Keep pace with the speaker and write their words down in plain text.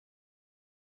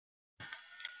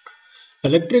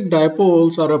Electric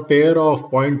dipoles are a pair of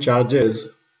point charges,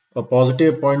 a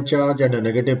positive point charge and a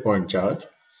negative point charge,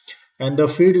 and the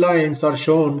field lines are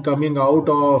shown coming out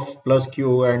of plus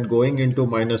Q and going into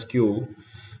minus Q.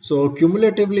 So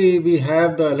cumulatively we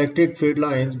have the electric field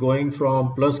lines going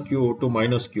from plus Q to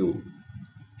minus Q.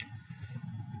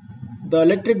 The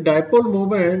electric dipole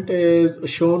moment is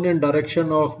shown in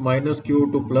direction of minus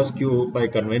Q to plus Q by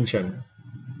convention.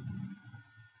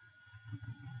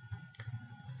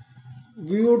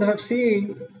 We would have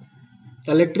seen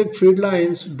electric field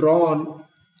lines drawn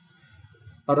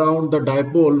around the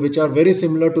dipole which are very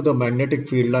similar to the magnetic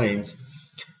field lines,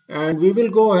 and we will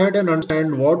go ahead and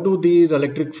understand what do these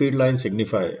electric field lines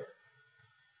signify.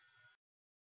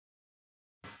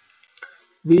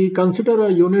 We consider a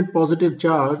unit positive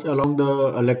charge along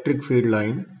the electric field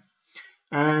line,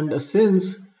 and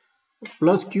since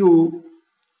plus Q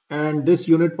and this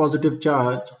unit positive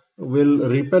charge will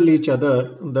repel each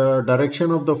other, the direction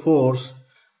of the force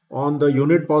on the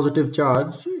unit positive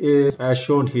charge is as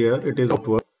shown here, it is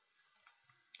outward.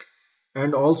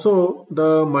 And also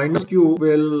the minus Q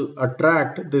will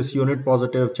attract this unit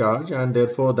positive charge, and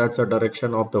therefore that's a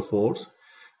direction of the force.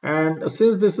 And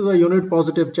since this is a unit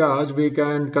positive charge, we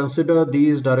can consider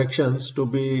these directions to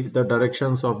be the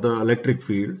directions of the electric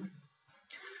field.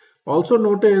 Also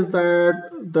notice that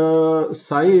the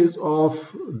size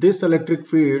of this electric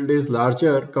field is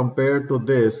larger compared to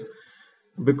this,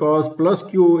 because plus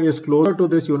Q is closer to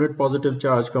this unit positive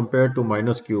charge compared to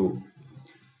minus Q.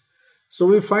 So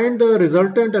we find the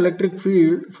resultant electric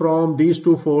field from these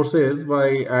two forces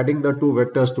by adding the two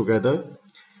vectors together.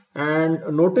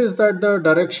 And notice that the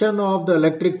direction of the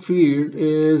electric field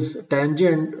is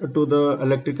tangent to the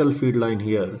electrical field line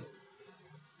here.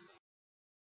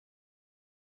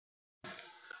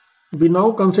 We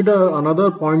now consider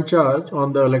another point charge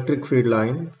on the electric field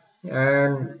line,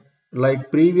 and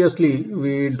like previously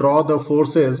we draw the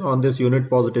forces on this unit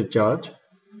positive charge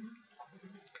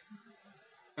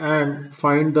and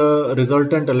find the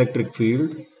resultant electric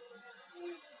field.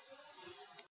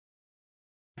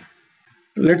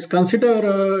 Let's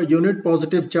consider a unit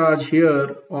positive charge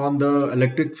here on the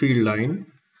electric field line,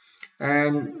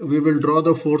 and we will draw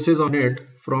the forces on it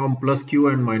from plus Q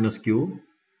and minus Q,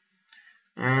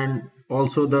 and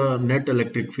also the net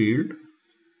electric field.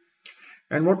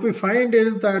 And what we find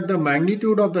is that the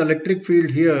magnitude of the electric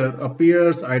field here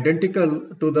appears identical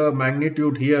to the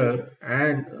magnitude here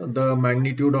and the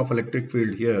magnitude of electric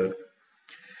field here.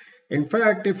 In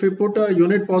fact, if we put a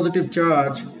unit positive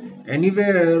charge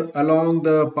anywhere along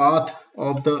the path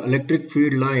of the electric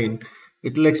field line,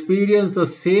 it will experience the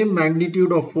same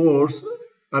magnitude of force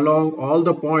along all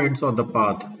the points on the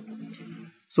path.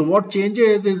 So what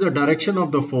changes is the direction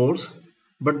of the force,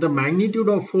 but the magnitude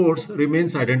of force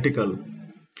remains identical.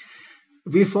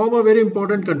 We form a very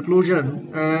important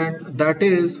conclusion, and that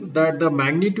is that the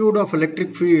magnitude of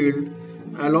electric field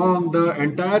along the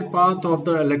entire path of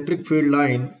the electric field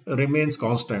line remains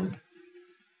constant.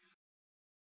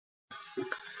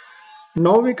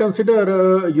 Now we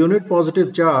consider a unit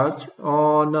positive charge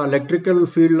on an electrical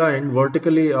field line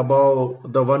vertically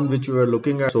above the one which we are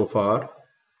looking at so far.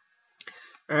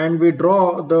 And we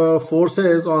draw the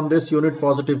forces on this unit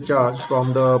positive charge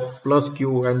from the plus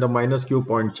Q and the minus Q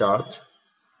point charge.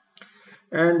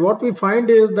 And what we find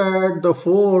is that the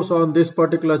force on this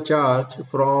particular charge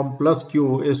from plus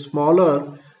Q is smaller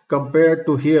compared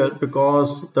to here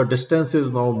because the distance is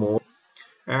now more.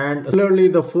 And similarly,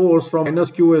 the force from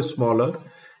minus Q is smaller,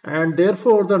 and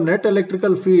therefore the net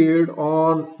electrical field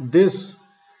on this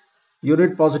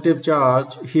unit positive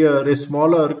charge here is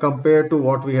smaller compared to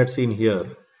what we had seen here.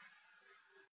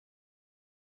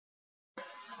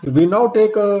 We now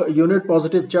take a unit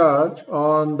positive charge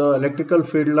on the electrical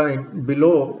field line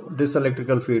below this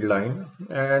electrical field line,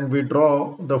 and we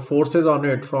draw the forces on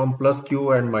it from plus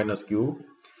Q and minus Q.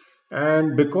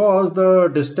 And because the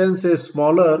distance is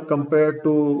smaller compared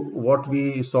to what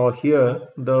we saw here,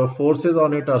 the forces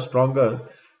on it are stronger,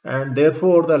 and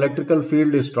therefore the electrical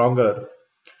field is stronger.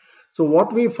 So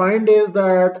what we find is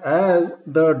that as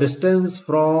the distance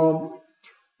from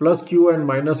plus Q and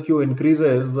minus Q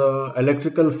increases, the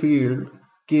electrical field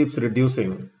keeps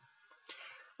reducing.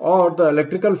 Or the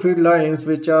electrical field lines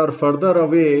which are further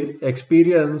away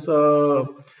experience a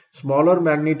smaller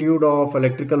magnitude of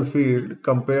electrical field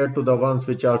compared to the ones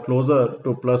which are closer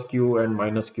to plus Q and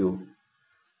minus Q.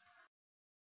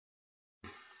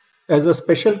 As a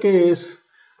special case,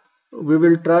 we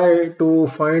will try to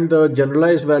find the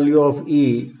generalized value of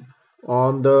E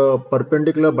on the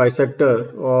perpendicular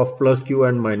bisector of plus Q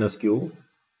and minus Q.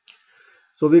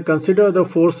 So we consider the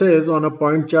forces on a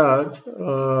point charge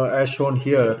as shown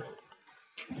here.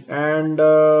 and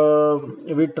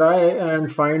we try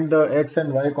and find the x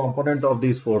and y component of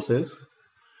these forces.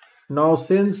 Now,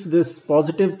 since this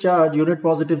positive charge, unit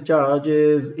positive charge,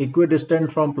 is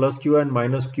equidistant from plus q and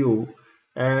minus q,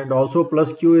 and also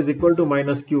plus q is equal to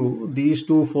minus q, these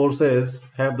two forces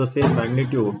have the same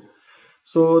magnitude.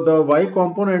 So the y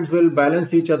components will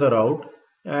balance each other out,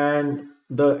 and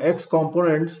the x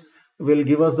components will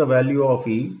give us the value of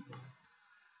E.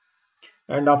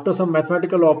 And after some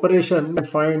mathematical operation, we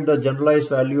find the generalized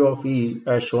value of E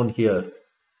as shown here.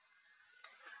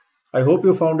 I hope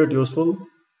you found it useful.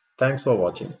 Thanks for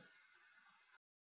watching.